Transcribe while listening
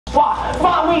Why?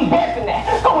 Why we ain't dancing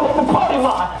that? Going at the party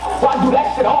line. Why I do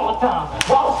that shit all the time?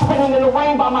 While I'm spinning in the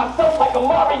rain by myself like a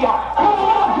Mario.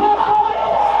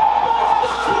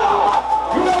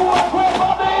 You know who my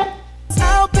grandfather is?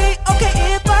 I'll be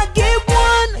okay if I get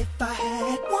one. If I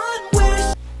had one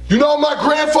wish. You know who my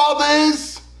grandfather is?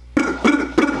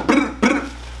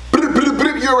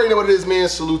 You already know what it is, man.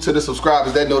 Salute to the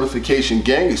subscribers, that notification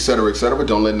gang, etc., etc.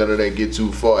 Don't let none of that get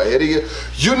too far ahead of you.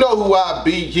 You know who I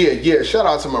be. Yeah. Shout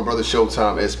out to my brother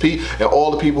Showtime SP and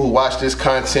all the people who watch this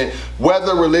content,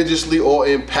 whether religiously or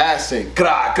in passing.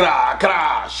 Shout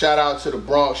out to the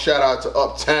Bronx. Shout out to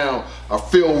Uptown. I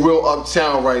feel real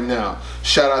uptown right now.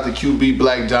 Shout out to QB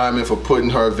Black Diamond for putting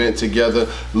her event together.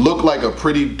 Looked like a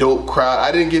pretty dope crowd.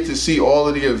 I didn't get to see all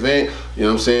of the event. You know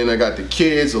what I'm saying? I got the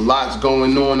kids, a lot's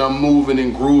going on. I'm moving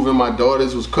and grooving. My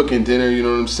daughters was cooking dinner, you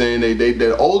know what I'm saying?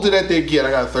 The older that they get,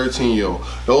 I got a 13-year-old.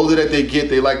 The older that they get,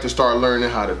 they like to start learning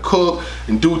how to cook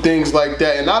and do things like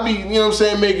that. And I be, you know what I'm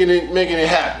saying, making it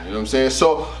happen, you know what I'm saying?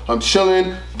 So I'm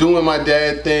chilling, doing my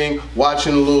dad thing,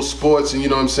 watching a little sports, and you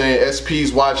know what I'm saying,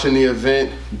 SP's watching the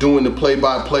event, doing the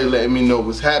play-by-play, letting me know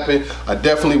what's happening. I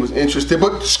definitely was interested,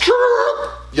 but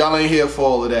y'all ain't here for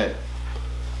all of that.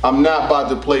 I'm not about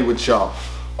to play with y'all.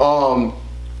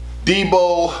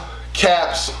 Debo,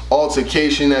 Caps,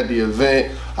 altercation at the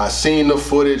event. I seen the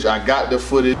footage, I got the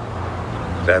footage.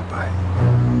 That bite.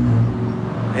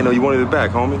 Hey, no, you wanted it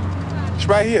back, homie? It's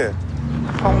right here.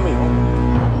 Follow me,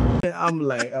 homie. I'm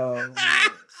like,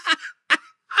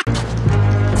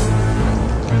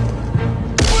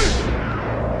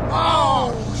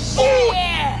 Oh, shit!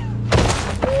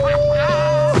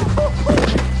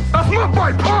 That's my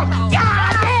bite, punk!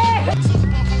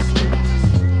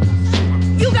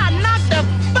 You got knocked the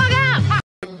fuck out!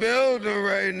 Building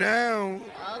right now,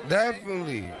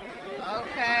 definitely.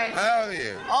 Okay. Hell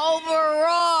yeah.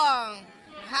 Overall,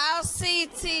 how's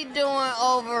CT doing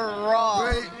overall?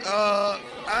 Great,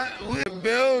 we're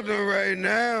building right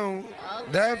now,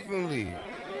 definitely.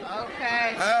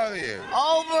 Okay. Hell yeah.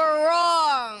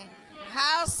 Overall,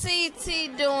 how's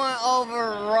CT doing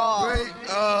overall? Great,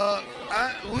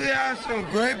 we had some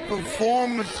great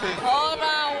performances. Hold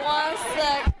on 1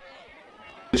 sec.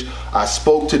 I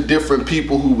spoke to different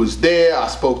people who was there. I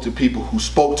spoke to people who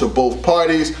spoke to both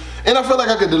parties. And I feel like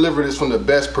I could deliver this from the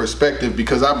best perspective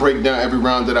because I break down every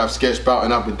round that I've sketched out,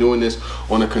 and I've been doing this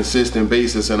on a consistent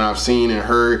basis, and I've seen and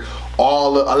heard a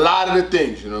lot of the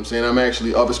things, you know what I'm saying? I'm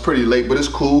actually up, it's pretty late, but it's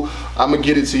cool. I'm gonna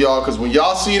get it to y'all because when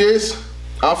y'all see this,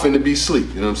 I'm finna be asleep,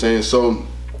 you know what I'm saying? So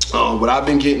what I've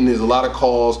been getting is a lot of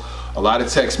calls, a lot of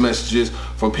text messages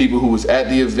from people who was at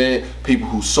the event, people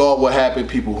who saw what happened,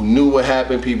 people who knew what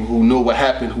happened, people who knew what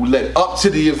happened, who led up to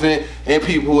the event, and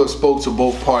people who have spoke to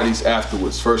both parties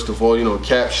afterwards. First of all, you know,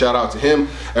 Cap, shout out to him,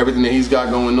 everything that he's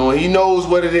got going on. He knows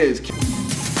what it is.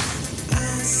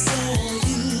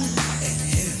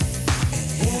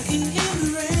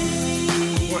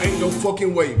 boy, ain't no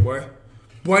fucking way, boy.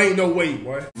 Boy, ain't no way,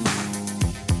 boy.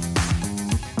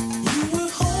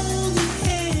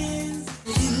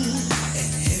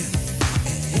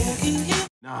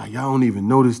 Nah, y'all don't even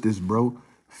notice this, bro.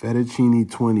 Fettuccine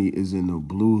 20 is in a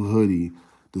blue hoodie.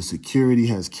 The security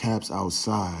has Caps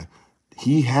outside.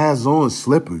 He has on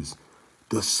slippers.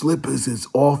 The slippers is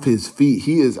off his feet.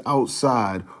 He is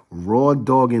outside, raw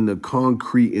dogging the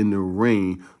concrete in the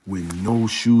rain with no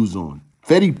shoes on.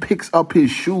 Fetty picks up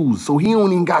his shoes, so he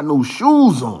don't even got no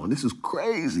shoes on. This is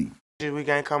crazy. We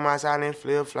can't come outside in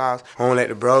flip-flops. I don't let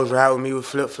the bros ride with me with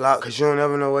flip-flops, because you don't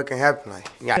never know what can happen. Like,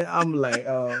 you got I'm like,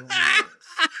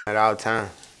 at all time.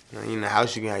 You know, in the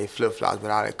house you can have your flip-flops,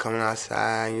 but all that coming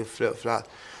outside and your flip-flops,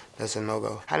 that's a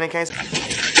no-go. I didn't can't.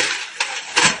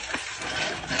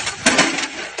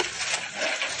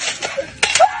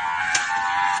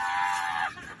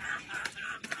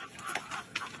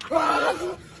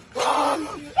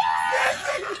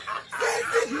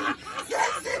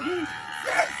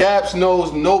 Caps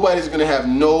knows nobody's gonna have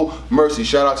no mercy.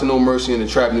 Shout out to No Mercy in the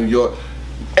Trap, New York.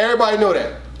 Everybody know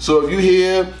that. So if you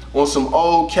here on some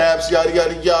old Caps, yada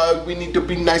yada yada, we need to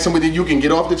be nice and with you, you can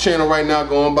get off the channel right now,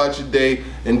 go on about your day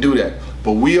and do that.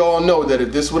 But we all know that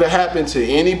if this would have happened to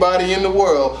anybody in the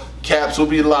world, Caps will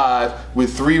be live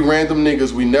with 3 random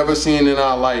niggas we never seen in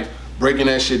our life, breaking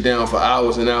that shit down for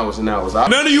hours and hours and hours.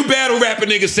 None of you battle rapping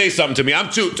niggas say something to me.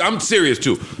 I'm serious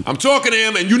too. I'm talking to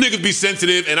him and you niggas be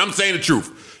sensitive and I'm saying the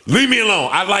truth. Leave me alone.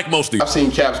 I like most of you. I've seen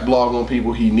Caps blog on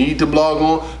people he need to blog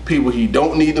on, people he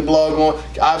don't need to blog on.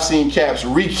 I've seen Caps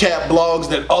recap blogs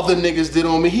that other niggas did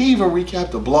on me. He even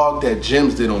recapped a blog that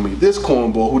Jims did on me. This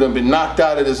cornball who done been knocked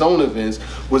out at his own events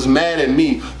was mad at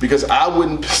me because I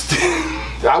wouldn't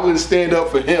stand up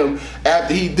for him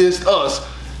after he dissed us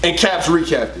And Caps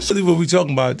recapped it. Really, what we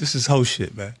talking about? This is whole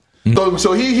shit, man.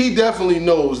 So he definitely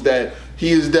knows that he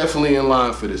is definitely in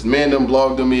line for this. Man done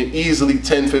blogged him in easily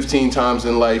 10, 15 times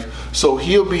in life. So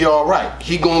he'll be all right.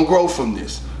 He gonna grow from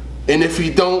this. And if he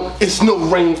don't, it's no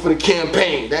rain for the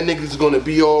campaign. That nigga's gonna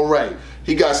be all right.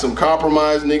 He got some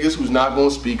compromised niggas who's not gonna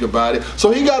speak about it.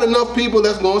 So he got enough people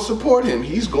that's gonna support him.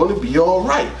 He's gonna be all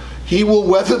right. He will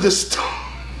weather the storm.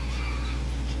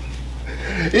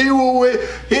 He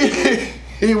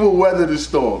will weather the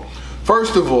storm.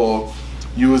 First of all,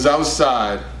 you was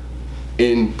outside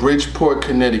in Bridgeport,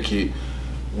 Connecticut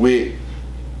with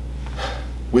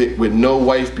no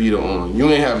wife beater on. You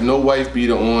ain't have no wife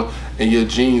beater on and your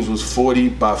jeans was 40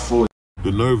 by 40.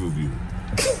 The nerve of you.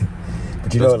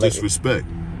 But you know, that's disrespect.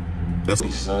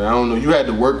 That's I don't know. You had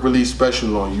the work release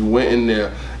special on. You went in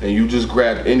there and you just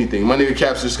grabbed anything. My nigga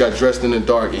Caps just got dressed in the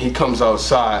dark and he comes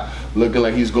outside looking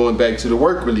like he's going back to the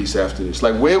work release after this.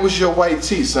 Like, where was your white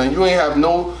tee, son? You ain't have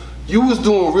no. You was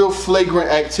doing real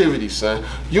flagrant activity, son.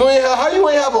 You ain't have, how you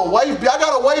ain't have a wife beater? I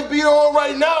got a wife beater on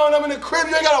right now and I'm in the crib.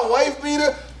 You ain't got a wife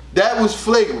beater? That was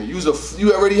flagrant. You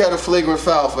already had a flagrant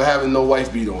foul for having no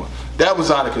wife beater on. That was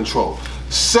out of control.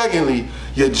 Secondly,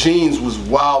 your jeans was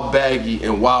wild baggy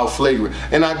and wild flagrant.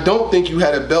 And I don't think you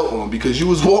had a belt on because you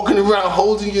was walking around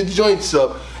holding your joints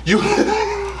up. You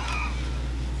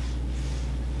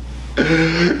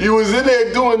was in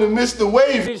there doing the Mr.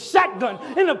 Wave. His shotgun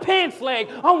in a pants leg.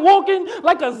 I'm walking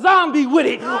like a zombie with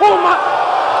it. Oh my.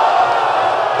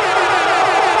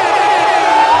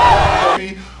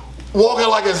 Walking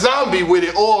like a zombie with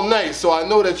it all night. So I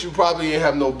know that you probably ain't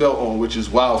have no belt on, which is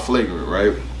wild flagrant,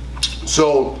 right?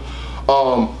 So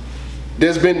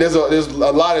there's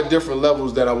a lot of different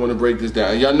levels that I want to break this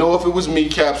down. Y'all know if it was me,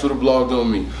 Caps would have blogged on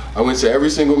me. I went to every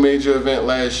single major event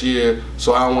last year,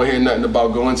 so I don't want to hear nothing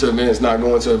about going to events, not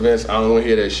going to events. I don't want to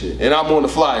hear that shit. And I'm on the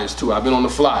flyers too. I've been on the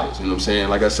flyers, you know what I'm saying?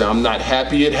 Like I said, I'm not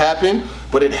happy it happened,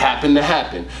 but it happened to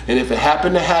happen. And if it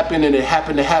happened to happen and it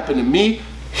happened to happen to me,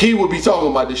 he would be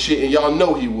talking about this shit and y'all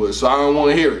know he would. So I don't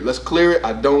want to hear it. Let's clear it.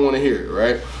 I don't want to hear it,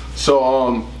 right?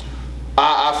 So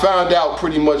I found out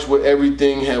pretty much what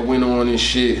everything had went on and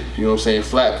shit, you know what I'm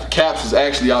saying? Caps was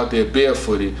actually out there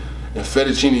barefooted and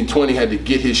Fettuccine 20 had to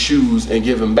get his shoes and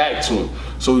give them back to him.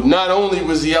 So not only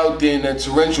was he out there in that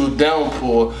torrential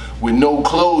downpour with no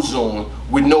clothes on,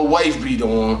 with no wife beater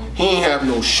on, he ain't have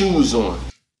no shoes on.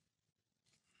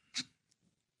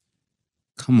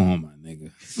 Come on, my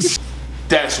nigga.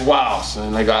 That's wild,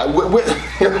 son. Like, I want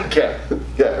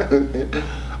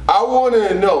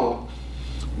to know,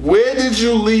 where did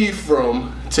you leave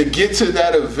from to get to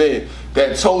that event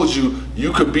that told you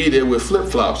you could be there with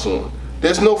flip-flops on?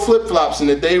 There's no flip-flops in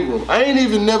the day room. I ain't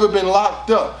even never been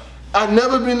locked up. I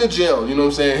never been to jail, you know what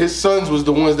I'm saying? His sons was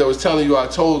the ones that was telling you I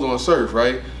told on surf,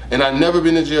 right? And I never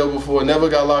been to jail before, never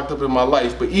got locked up in my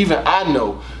life. But even I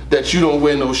know that you don't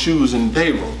wear no shoes in the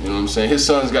day room, you know what I'm saying? His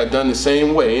sons got done the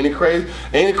same way. Ain't it crazy?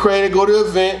 Ain't it crazy to go to an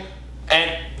event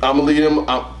and I'm gonna lead them,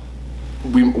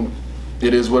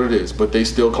 it is what it is, but they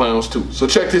still clowns too. So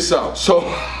check this out. So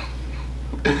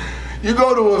you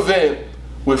go to an event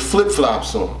with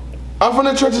flip-flops on. I'm from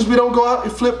the churches, we don't go out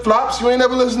in flip-flops. You ain't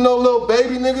never listen to no little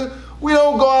baby nigga. We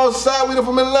don't go outside, we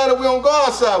from Atlanta, we don't go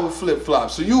outside with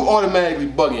flip-flops. So you automatically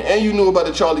bugging. And you knew about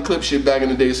the Charlie Clip shit back in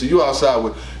the day, so you outside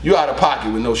with, you out of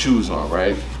pocket with no shoes on,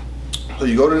 right? So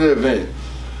you go to the event.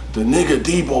 The nigga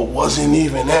Debo wasn't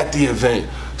even at the event.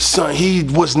 Son, he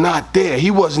was not there.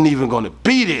 He wasn't even gonna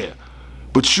be there.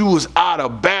 But you was out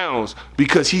of bounds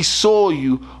because he saw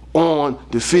you on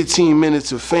the 15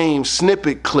 Minutes of Fame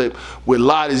snippet clip with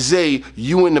Lotta Zay,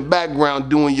 you in the background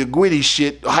doing your gritty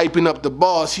shit, hyping up the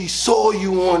bars. He saw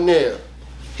you on there.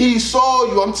 He saw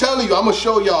you. I'm telling you, I'm gonna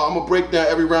show y'all. I'm gonna break down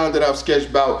every round that I've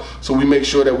sketched out so we make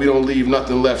sure that we don't leave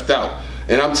nothing left out.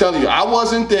 And I'm telling you, I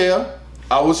wasn't there.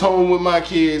 I was home with my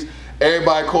kids.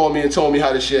 Everybody called me and told me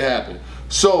how this shit happened.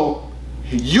 So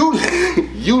you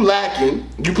lacking,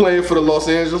 you playing for the Los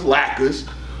Angeles Lakers,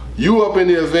 you up in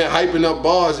the event hyping up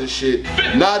bars and shit,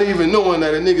 not even knowing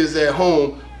that a nigga's at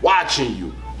home watching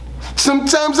you.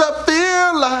 Sometimes I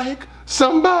feel like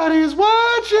somebody's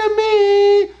watching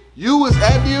me. You was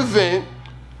at the event,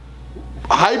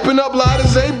 hyping up Lotta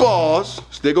Zay bars.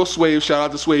 There go Swave, shout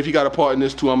out to Swave, he got a part in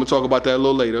this too, I'm gonna talk about that a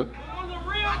little later.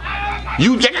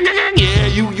 You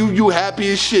happy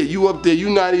as shit, you up there, you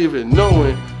not even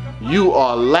knowing. You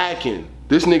are lacking.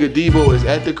 This nigga Debo is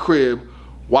at the crib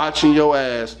watching your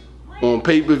ass on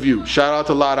pay-per-view. Shout out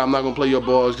to Lotta. I'm not gonna play your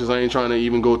balls because I ain't trying to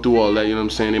even go through all that, you know what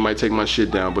I'm saying? They might take my shit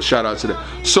down, but shout out to that.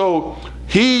 So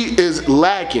he is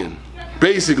lacking,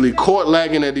 basically caught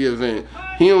lacking at the event.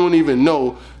 He don't even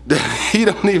know that, he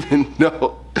don't even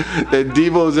know that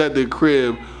Debo's at the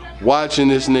crib watching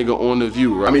this nigga on The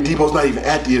View, right? I mean, Debo's not even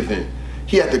at the event.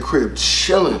 He at the crib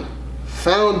chilling.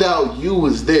 Found out you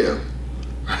was there.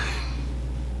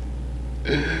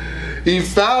 He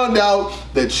found out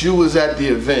that you was at the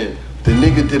event. The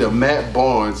nigga did a Matt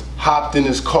Barnes, hopped in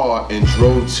his car and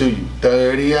drove to you.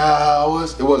 30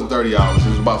 hours? It wasn't 30 hours, it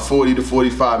was about 40 to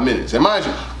 45 minutes. And mind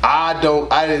you,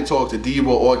 I didn't talk to Debo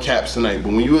or Caps tonight,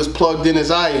 but when you as plugged in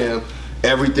as I am,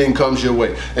 everything comes your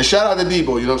way. And shout out to Debo, you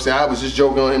know what I'm saying? I was just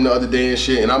joking on him the other day and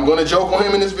shit, and I'm gonna joke on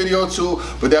him in this video too,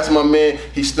 but that's my man.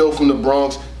 He's still from the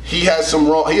Bronx. He has some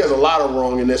wrong, he has a lot of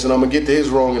wrong in this, and I'm gonna get to his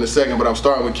wrong in a second, but I'm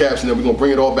starting with Caps, and then we're gonna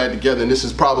bring it all back together, and this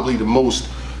is probably the most,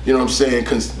 you know what I'm saying,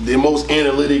 the most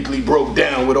analytically broke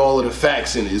down with all of the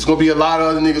facts in it. It's gonna be a lot of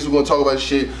other niggas who are gonna talk about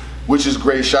shit, which is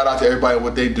great. Shout out to everybody and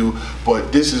what they do,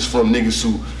 but this is from niggas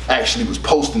who actually was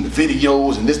posting the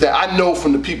videos and this, that. I know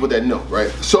from the people that know,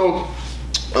 right?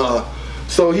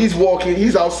 So he's walking,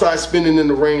 he's outside spinning in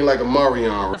the rain like a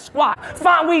Marion. Squad,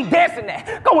 fine weed dancing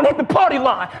that. Go and hit the party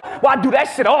line. Well, I do that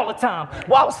shit all the time.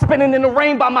 While I was spinning in the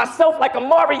rain by myself like a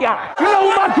Marion. You know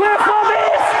who my grandfather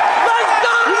is?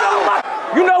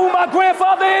 You know who my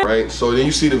grandfather is? Right, so then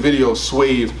you see the video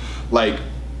Swave like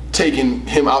taking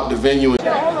him out the venue.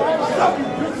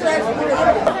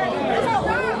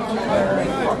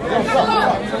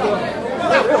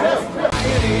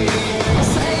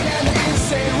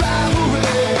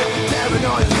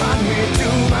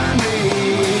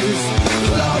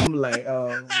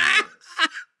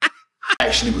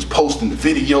 Actually was posting the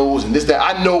videos and this, that.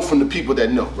 I know from the people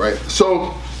that know, right?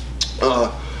 So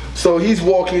he's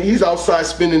walking, he's outside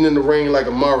spinning in the rain like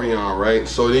a Marion, right?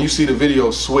 So then you see the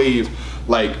video Swave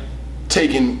like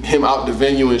taking him out the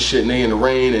venue and shit, and they in the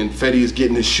rain, and Fetty is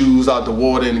getting his shoes out the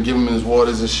water and giving him his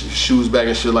waters and shoes back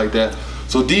and shit like that.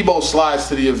 So Debo slides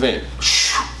to the event,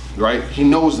 right? He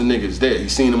knows the nigga's there.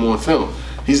 He's seen him on film.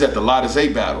 He's at the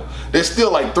Lotazay battle. There's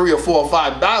still like 3 or 4 or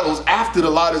 5 battles after the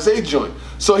Lotazay joint.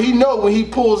 So he know when he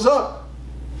pulls up,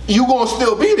 you gonna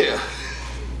still be there.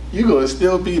 You gonna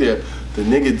still be there. The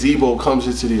nigga Debo comes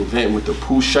into the event with the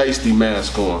Pooh Sheisty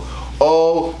mask on.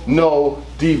 Oh no,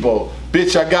 Debo.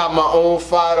 Bitch, I got my own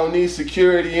fight, don't need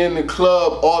security in the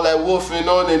club. All that woofing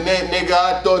on the net, nigga,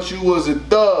 I thought you was a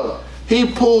thug. He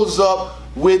pulls up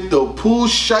with the Pooh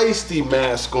Sheisty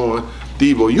mask on.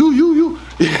 Debo, you.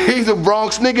 He's a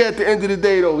Bronx nigga at the end of the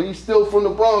day though. He's still from the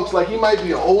Bronx. Like he might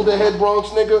be an older head Bronx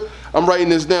nigga. I'm writing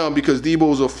this down because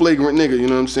Debo's a flagrant nigga, you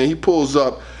know what I'm saying? He pulls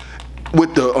up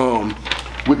with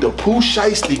the Pooh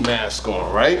Sheisty mask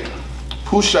on, right?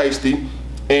 Pooh Sheisty,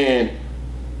 and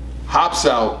hops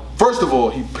out. First of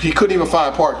all, he couldn't even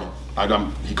find parking.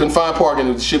 He couldn't find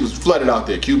parking. The shit was flooded out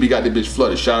there. QB got the bitch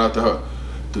flooded. Shout out to her.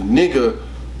 The nigga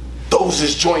throws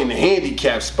his joint in the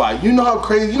handicap spot. You know how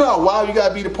crazy, you know how wild you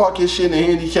gotta be to park your shit in the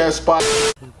handicap spot?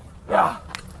 Yeah.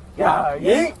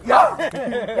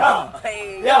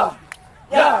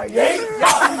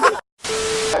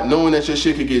 Knowing that your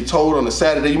shit could get towed on a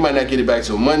Saturday, you might not get it back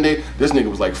till Monday. This nigga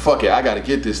was like, fuck it, I gotta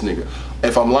get this nigga.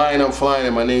 If I'm lying, I'm flying,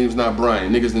 and my name's not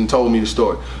Brian. Niggas done told me the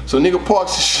story. So nigga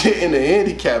parks his shit in the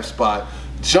handicap spot,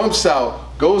 jumps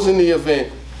out, goes in the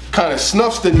event, kind of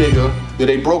snuffs the nigga. That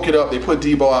they broke it up, they put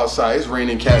Debo outside. It's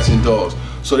raining cats and dogs.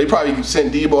 So they probably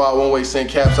sent Debo out one way,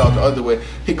 sent Caps out the other way.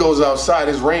 He goes outside,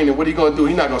 it's raining. What are you gonna do?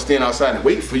 He's not gonna stand outside and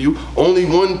wait for you. Only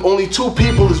 2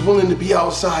 people is willing to be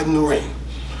outside in the rain.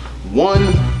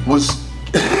 One was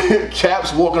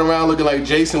Caps walking around looking like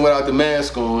Jason without the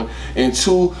mask on, and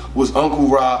 2 was Uncle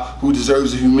Ra, who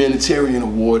deserves a humanitarian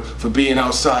award for being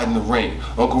outside in the rain.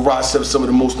 Uncle Ra said some of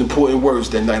the most important words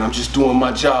that night. I'm just doing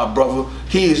my job, brother.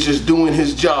 He is just doing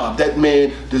his job. That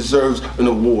man deserves an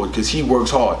award because he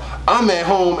works hard. I'm at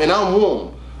home and I'm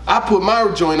warm. I put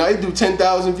my joint out, I do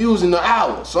 10,000 views in an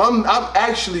hour. So I'm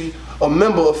actually a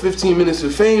member of 15 Minutes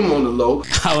of Fame on the low.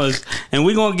 And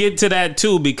we're gonna get to that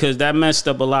too, because that messed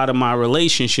up a lot of my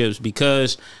relationships,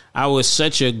 because I was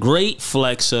such a great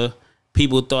flexer.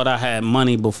 People thought I had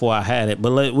money before I had it,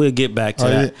 but we'll get back to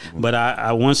that. Yeah. But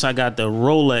I once I got the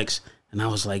Rolex, and I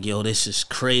was like, yo, this is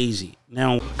crazy.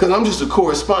 Now, because I'm just a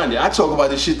correspondent. I talk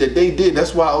about the shit that they did.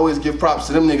 That's why I always give props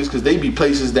to them niggas, because they be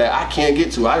places that I can't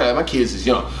get to. My kids is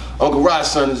young. Uncle Rod's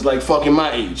son is like fucking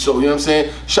my age. So, you know what I'm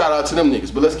saying? Shout out to them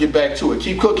niggas. But let's get back to it.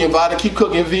 Keep cooking, Vada. Keep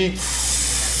cooking, V.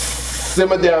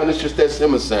 Simmer down. It's just that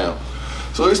simmer sound.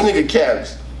 So this nigga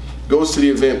Caps goes to the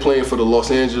event playing for the Los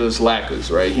Angeles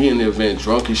Lakers, right? He in the event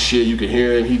drunk as shit. You can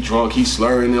hear him. He drunk. He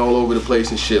slurring all over the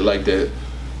place and shit like that.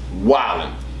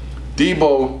 Wildin'.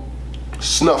 Debo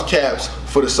snuffed Caps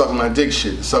for the suck my dick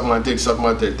shit. Suck my dick, suck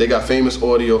my dick. They got famous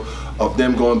audio of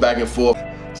them going back and forth.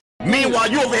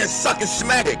 Meanwhile, you over here sucking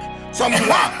smack. So I'm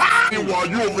why. Meanwhile,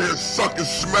 you over here sucking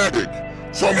smacking.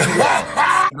 From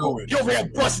you over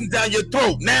here busting down your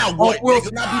throat. Now what?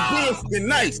 Nigga, not be being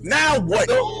nice. Now what?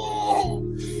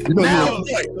 You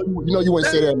know you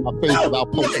wouldn't say that in my face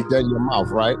without punching dead in your mouth,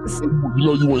 right? You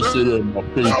know you wouldn't say that in my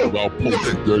face without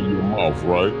punching dead in your mouth,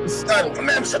 right?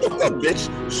 Man, shut the fuck up,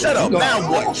 bitch. Shut up.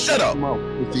 Now what? Shut up.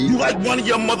 You like running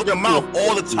your mother your mouth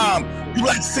all the time. You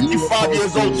like 65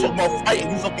 years old talking about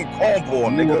fighting. You fucking cornball,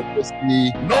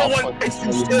 nigga. No one takes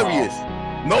you serious.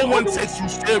 No one takes you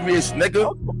serious,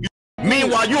 nigga.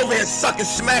 Meanwhile, you over here sucking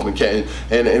smack. Okay,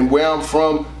 and where I'm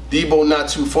from, Debo not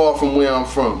too far from where I'm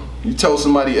from. You tell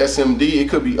somebody SMD, it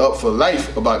could be up for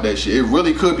life about that shit. It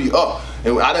really could be up.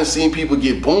 And I done seen people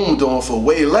get boomed on for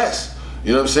way less.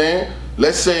 You know what I'm saying?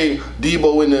 Let's say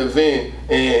Debo in the event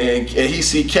and he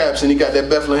see Caps and he got that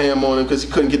Bethlehem on him because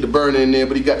he couldn't get the burner in there,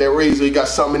 but he got that razor, he got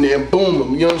something in there and boom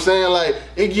him. You know what I'm saying? Like,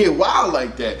 it get wild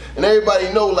like that. And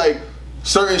everybody know, like,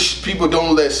 certain people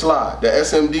don't let slide. The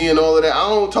SMD and all of that, I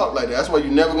don't talk like that. That's why you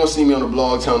never gonna see me on the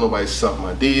blog telling nobody suck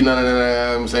my D, none of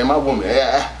that. I'm saying, my woman,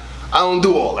 I don't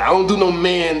do all that. I don't do no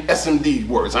man SMD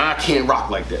words. I can't rock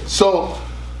like that. So,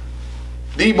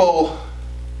 Debo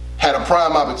had a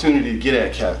prime opportunity to get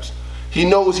at Caps. He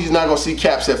knows he's not gonna see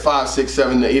Caps at 5, 6,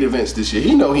 7, 8 events this year.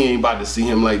 He know he ain't about to see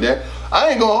him like that. I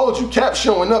ain't gonna hold you. Caps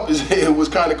showing up it was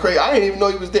kind of crazy. I didn't even know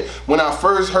he was there. When I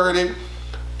first heard it,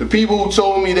 the people who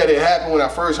told me that it happened when I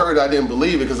first heard it, I didn't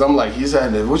believe it because I'm like, he's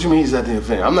at the, what you mean he's at the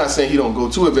event? I'm not saying he don't go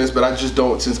to events, but I just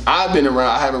don't, since I've been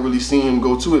around, I haven't really seen him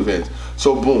go to events.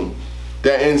 So boom,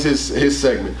 that ends his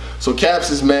segment. So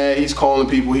Caps is mad, he's calling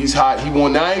people, he's hot, he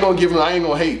won. Now I ain't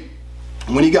gonna hate.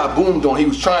 When he got boomed on, he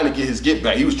was trying to get his get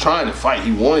back. He was trying to fight.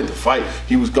 He wanted to fight.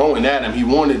 He was going at him. He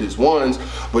wanted his ones.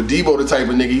 But Debo the type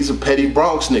of nigga, he's a petty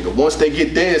Bronx nigga. Once they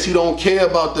get theirs, he don't care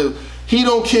about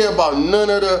none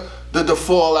of the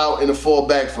fallout and the fall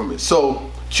back from it.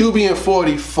 So QB and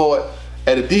 40 fought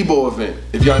at a Debo event.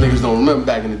 If y'all niggas don't remember,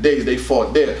 back in the days, they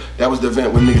fought there. That was the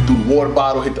event when nigga threw the water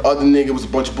bottle, hit the other nigga. It was a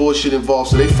bunch of bullshit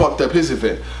involved, so they fucked up his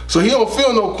event. So he don't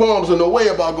feel no qualms or no way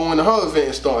about going to her event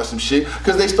and starting some shit,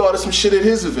 because they started some shit at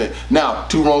his event. Now,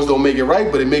 2 wrongs don't make it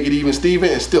right, but it make it even Steven,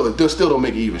 and still don't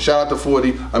make it even. Shout out to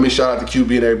 40, shout out to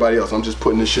QB and everybody else. I'm just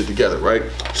putting this shit together, right?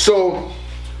 So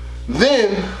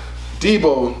then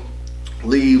Debo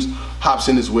leaves, hops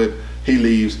in his whip, he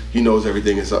leaves, he knows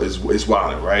everything is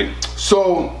wilding, right?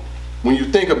 So when you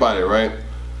think about it, right,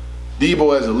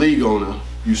 Debo as a league owner,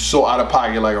 you so out of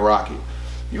pocket like a rocket.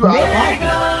 You out of pocket.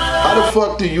 How the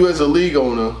fuck do you as a league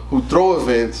owner who throw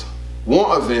events,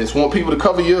 want people to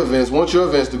cover your events, want your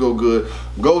events to go good,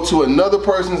 go to another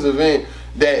person's event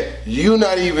that you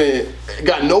not even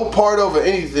got no part of or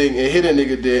anything and hit a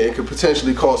nigga there and could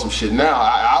potentially cause some shit? Now,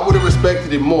 I would have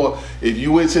respected it more if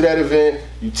you went to that event,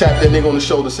 you tapped that nigga on the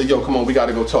shoulder and said, yo, come on, we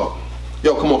gotta go talk.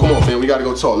 Yo, come on, fam, we gotta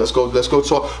go talk. Let's go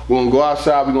talk. We're gonna go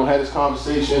outside, we're gonna have this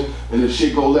conversation, and if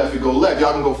shit go left, it go left.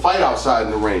 Y'all can go fight outside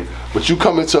in the rain. But you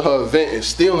come into her event and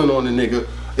stealing on the nigga,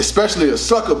 especially a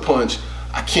sucker punch,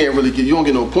 I can't really you don't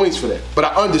get no points for that. But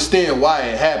I understand why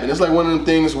it happened. It's like one of them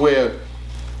things where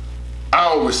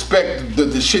I don't respect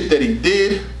the shit that he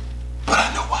did, but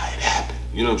I know why it happened.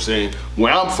 You know what I'm saying?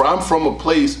 Where I'm from a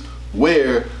place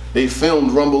where they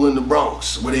filmed Rumble in the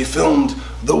Bronx, where they filmed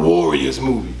the Warriors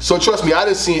movie. So trust me, I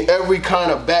done seen every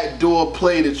kind of backdoor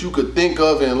play that you could think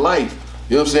of in life.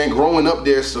 You know what I'm saying? Growing up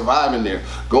there, surviving there.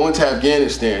 Going to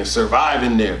Afghanistan,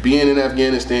 surviving there. Being in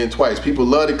Afghanistan twice. People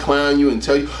love to clown you and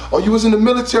tell you, oh, you was in the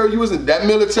military, you was in that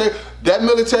military. That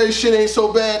military shit ain't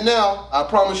so bad now. I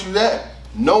promise you that.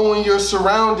 Knowing your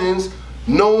surroundings,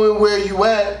 knowing where you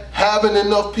at, having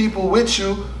enough people with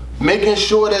you, making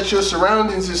sure that your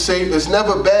surroundings is safe, it's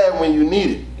never bad when you need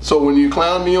it. So when you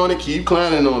clown me on it, keep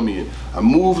clowning on me. I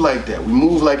move like that. We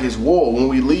move like it's war. When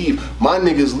we leave, my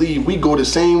niggas leave, we go the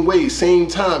same way, same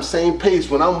time, same pace.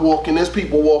 When I'm walking, there's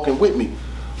people walking with me.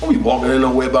 I don't be walking in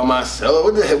nowhere by myself.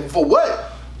 What the hell, for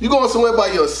what? You going somewhere by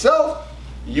yourself?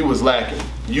 You was lacking.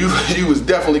 You was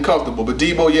definitely comfortable. But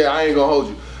Debo, yeah, I ain't gonna hold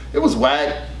you. It was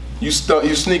whack. You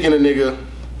sneaking a nigga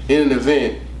in an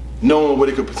event knowing what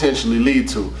it could potentially lead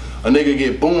to. A nigga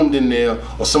get boomed in there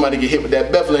or somebody get hit with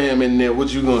that Bethlehem in there,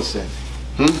 what you gonna say?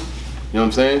 You know what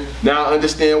I'm saying? Now I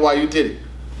understand why you did it.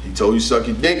 He told you suck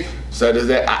your dick, so does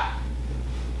that.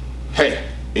 Hey,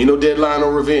 ain't no deadline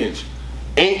on revenge.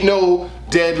 Ain't no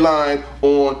deadline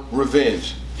on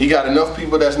revenge. He got enough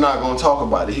people that's not gonna talk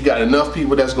about it. He got enough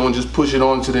people that's gonna just push it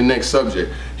on to the next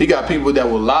subject. He got people that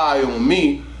will lie on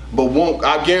me, but won't,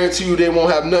 I guarantee you they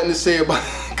won't have nothing to say about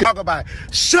it. Talk about it.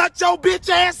 Shut your bitch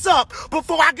ass up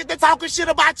before I get to talking shit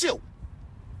about you.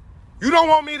 You don't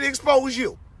want me to expose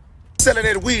you. selling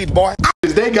that weed, boy.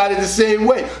 Cause they got it the same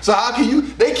way. So how can you,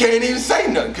 they can't even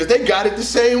say nothing because they got it the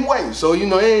same way. So, you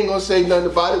know, they ain't gonna say nothing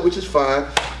about it, which is fine.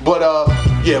 But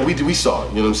yeah, we saw it,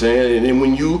 you know what I'm saying? And then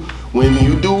when you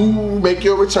do make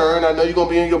your return, I know you're gonna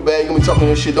be in your bag, you're gonna be talking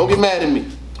your shit. Don't get mad at me.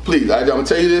 Please, I'm gonna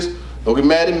tell you this, don't get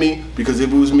mad at me, because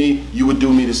if it was me, you would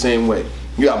do me the same way.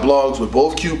 You got blogs with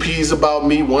both QPs about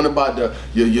me, one about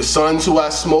your sons who I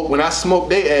smoke. When I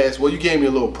smoked they ass, well, you gave me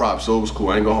a little prop, so it was cool,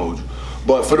 I ain't gonna hold you.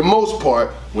 But for the most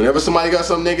part, whenever somebody got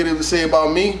something negative to say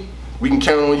about me, we can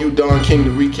count on you, Don King,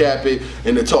 to recap it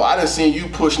and to talk. I done seen you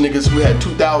push niggas who had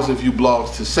 2,000 view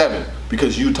blogs to 7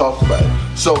 because you talked about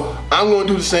it. So I'm gonna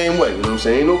do the same way, you know what I'm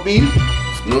saying? Ain't no beef,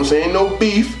 you know what I'm saying? Ain't no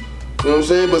beef, you know what I'm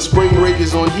saying? But spring break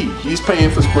is on heat. He's paying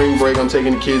for spring break. I'm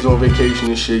taking the kids on vacation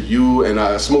and shit. You and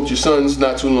I smoked your sons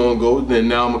not too long ago. Then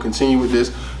now I'm gonna continue with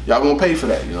this. Y'all gonna pay for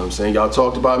that, you know what I'm saying? Y'all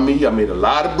talked about me. Y'all made a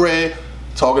lot of bread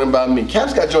talking about me.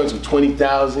 Cap's got joints with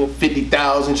 20,000,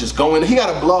 50,000 just going. He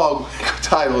got a blog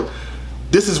titled,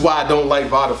 "This is why I don't like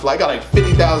Vada Fly." I got like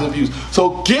 50,000 views.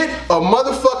 So get a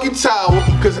motherfucking towel,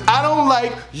 because I don't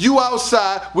like you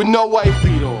outside with no wife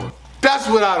beat on. That's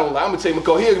what I don't like. I'm gonna take my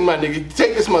coat. Here's my nigga.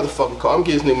 Take this motherfucking coat. I'm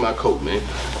gonna give this nigga my coat, man.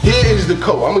 Here is the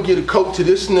coat. I'm gonna get a coat to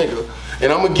this nigga,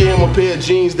 and I'm gonna give him a pair of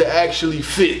jeans that actually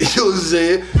fit. You know what I'm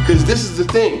saying? Because this is the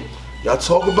thing. Y'all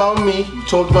talk about me. You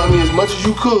talked about me as much as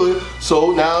you could.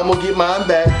 So now I'm gonna get mine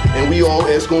back, and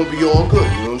it's gonna be all good.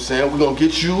 You know what I'm saying? We're gonna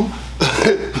get you.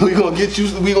 we gonna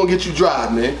get you dry,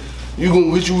 man. We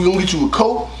gonna get you a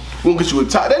coat. We gonna get you a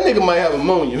tie. That nigga might have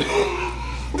ammonia.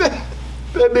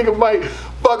 that nigga might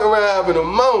fuck around having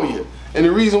ammonia. And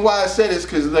the reason why I said this,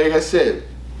 because like I said,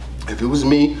 if it was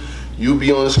me, you'd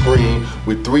be on the screen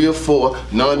with 3 or 4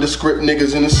 nondescript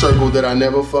niggas in a circle that I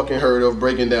never fucking heard of,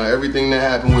 breaking down everything that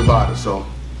happened with Vada. So,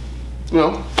 you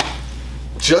know,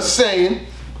 just saying.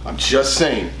 I'm just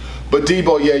saying. But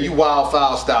Debo, yeah, you wild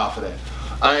foul style for that.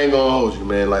 I ain't gonna hold you,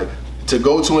 man. Like, to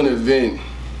go to an event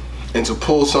and to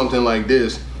pull something like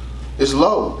this, it's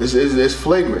low. It's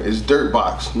flagrant. It's dirt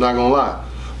box. I'm not gonna lie.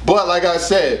 But like I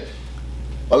said,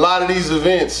 a lot of these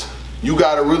events, you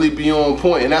gotta really be on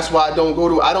point, and that's why I don't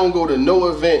go to no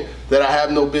event that I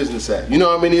have no business at. You know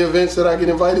how many events that I get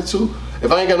invited to?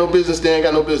 If I ain't got no business there, I ain't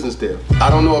got no business there. I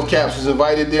don't know if Caps was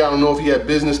invited there. I don't know if he had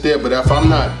business there. But if I'm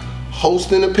not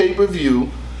hosting a pay-per-view,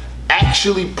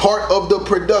 actually part of the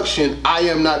production, I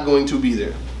am not going to be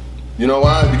there. You know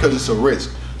why? Because it's a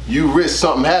risk. You risk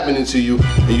something happening to you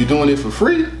and you doing it for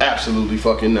free? Absolutely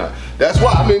fucking not. That's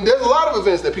why, I mean, there's a lot of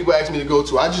events that people ask me to go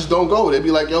to. I just don't go. They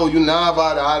be like, yo, I'm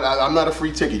not a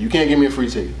free ticket. You can't give me a free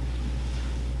ticket.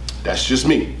 That's just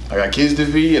me. I got kids to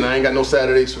feed and I ain't got no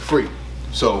Saturdays for free.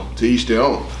 So, to each their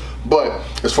own. But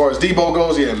as far as Debo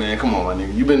goes, yeah, man, come on, my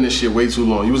nigga. You been in this shit way too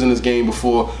long. You was in this game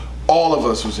before all of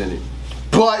us was in it.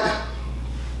 But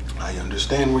I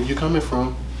understand where you're coming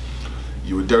from.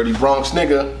 You a dirty Bronx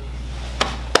nigga.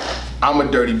 I'm a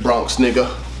dirty Bronx nigga.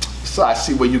 So I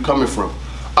see where you coming from.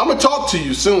 I'm gonna talk to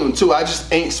you soon too. I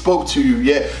just ain't spoke to you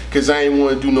yet because I ain't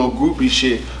want to do no groupie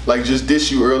shit like just diss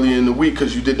you earlier in the week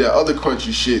because you did that other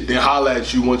crunchy shit, then holla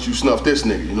at you once you snuff this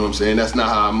nigga. You know what I'm saying? That's not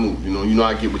how I move. You know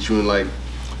I get with you in like,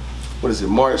 what is it,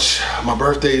 March? My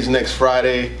birthday is next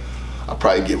Friday. I'll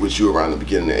probably get with you around the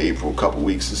beginning of April, a couple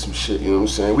weeks or some shit. You know what I'm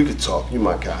saying? We could talk. You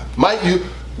my guy. Mike,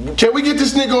 can we get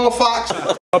this nigga on Fox?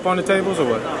 Up on the tables or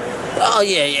what? Oh,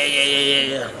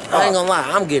 yeah. I ain't gonna lie,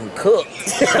 I'm getting cooked.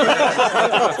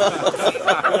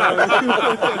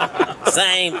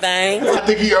 Same thing. I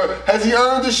think has he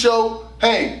earned the show?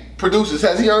 Hey, producers,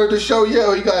 has he earned the show yet,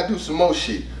 or he gotta do some more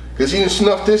shit? Cause he done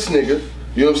snuffed this nigga,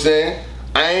 you know what I'm saying?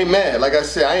 I ain't mad. Like I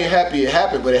said, I ain't happy it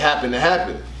happened, but it happened to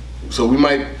happen. So I'm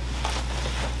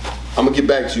gonna get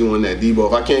back to you on that, Debo.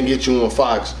 If I can't get you on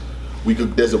Fox,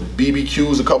 there's a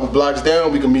BBQ's a couple blocks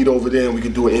down, we can meet over there and we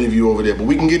can do an interview over there. But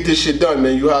we can get this shit done,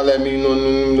 man. You holler at me,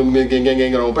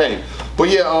 gang on pain. But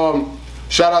yeah,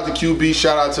 shout out to QB,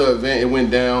 shout out to the event, it went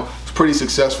down. It's pretty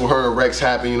successful, her and Rex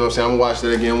happened, you know what I'm saying? I'm gonna watch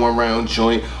that again, 1 round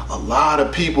joint. A lot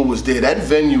of people was there. That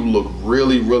venue looked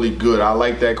really, really good. I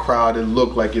like that crowd, it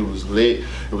looked like it was lit.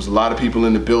 There was a lot of people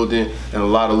in the building and a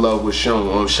lot of love was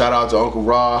shown. Shout out to Uncle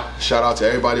Ra, shout out to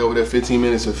everybody over there, 15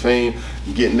 Minutes of Fame,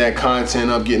 getting that content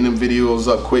up, getting them videos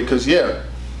up quick, cause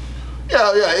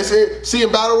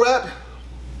seeing battle rap,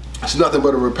 it's nothing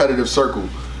but a repetitive circle.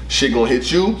 Shit gonna hit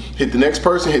you, hit the next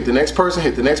person, hit the next person,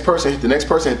 hit the next person, hit the next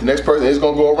person, hit the next person, and it's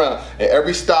gonna go around. And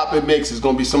every stop it makes is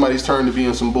gonna be somebody's turn to be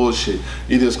on some bullshit.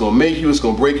 Either it's gonna make you, it's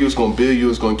gonna break you, it's gonna build you,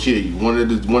 it's gonna kill you. One of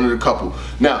the couple.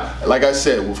 Now, like I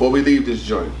said, before we leave this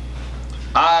joint,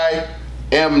 I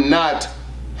am not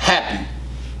happy.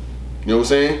 You know what I'm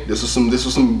saying? This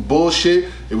was some bullshit.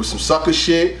 It was some sucker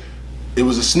shit. It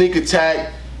was a sneak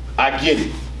attack. I get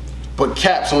it. But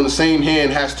Caps on the same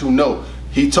hand has to know.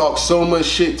 He talks so much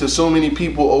shit to so many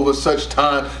people over such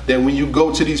time that when you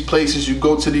go to these places, you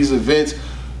go to these events,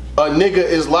 a nigga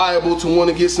is liable to want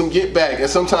to get some get back. And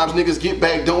sometimes niggas get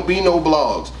back don't be no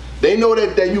blogs. They know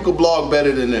that you could blog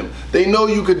better than them. They know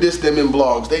you could diss them in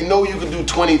blogs. They know you could do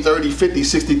 20, 30, 50,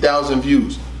 60,000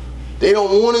 views. They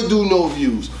don't want to do no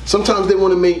views. Sometimes they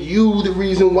want to make you the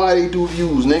reason why they do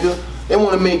views, nigga. They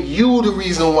want to make you the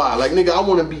reason why. Like, nigga, I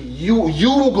want to be you. You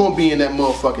gonna be in that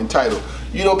motherfucking title.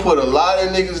 You done put a lot of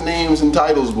niggas' names in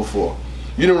titles before.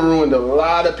 You done ruined a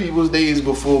lot of people's days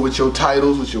before with your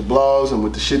titles, with your blogs, and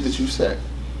with the shit that you said.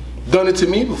 Done it to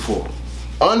me before.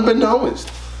 Unbeknownst.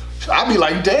 I be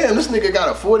like, damn, this nigga got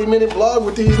a 40-minute blog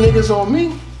with these niggas on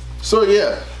me. So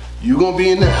yeah, you gonna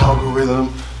be in the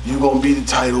algorithm, you gonna be the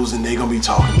titles, and they gonna be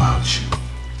talking about you.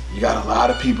 You got a lot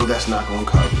of people that's not gonna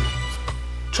cover it.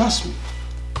 Trust me.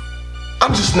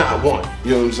 I'm just not one.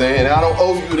 You know what I'm saying? And I don't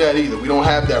owe you that either. We don't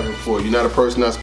have that rapport. You're not a person that's